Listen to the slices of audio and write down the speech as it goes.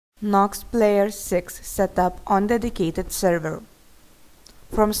Nox Player 6 setup on dedicated server.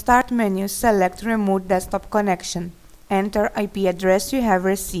 From Start menu, select Remote Desktop Connection. Enter IP address you have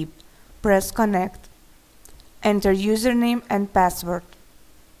received. Press Connect. Enter username and password.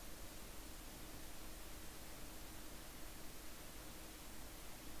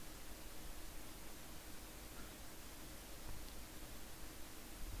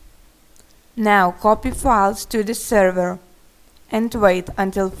 Now copy files to the server and wait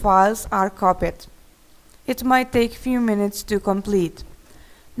until files are copied. It might take few minutes to complete.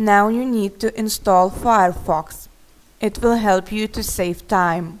 Now you need to install FireFox. It will help you to save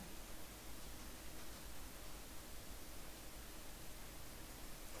time.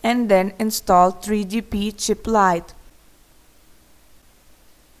 And then install 3GP Chip Lite.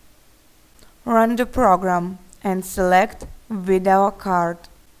 Run the program and select Video Card.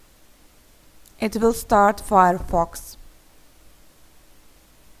 It will start FireFox.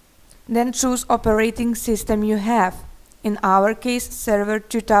 Then choose operating system you have. In our case, Server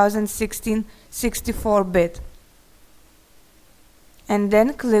 2016 64-bit. And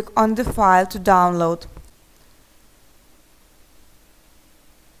then click on the file to download.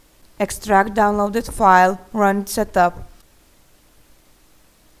 Extract downloaded file, run setup.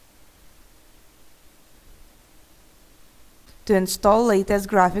 To install latest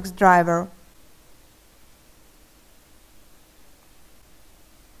graphics driver.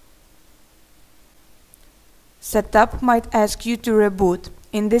 Setup might ask you to reboot.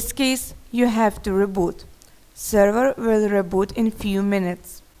 In this case, you have to reboot. Server will reboot in few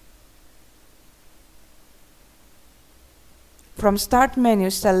minutes. From Start menu,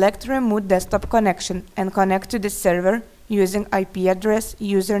 select Remote Desktop Connection and connect to the server using IP address,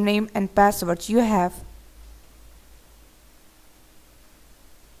 username and password you have.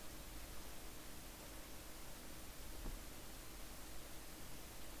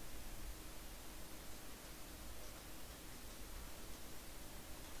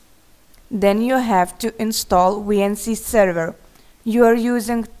 Then you have to install VNC server. You are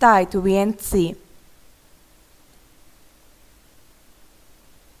using TightVNC.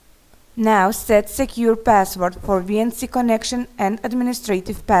 Now set secure password for VNC connection and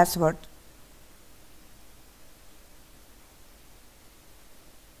administrative password.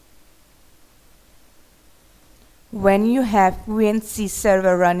 When you have VNC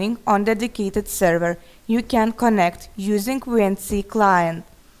server running on dedicated server, you can connect using VNC client.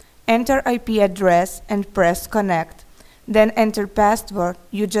 Enter IP address and press Connect. Then enter password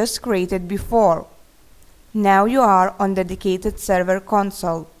you just created before. Now you are on dedicated server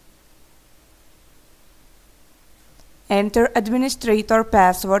console. Enter administrator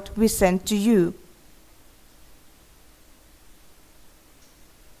password we sent to you.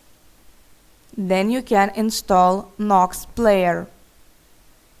 Then you can install Nox Player.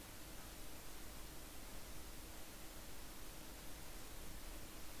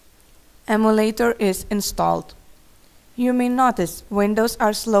 Emulator is installed. You may notice windows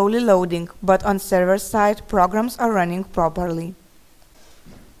are slowly loading, but on server side programs are running properly.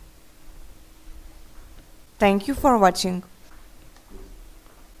 Thank you for watching.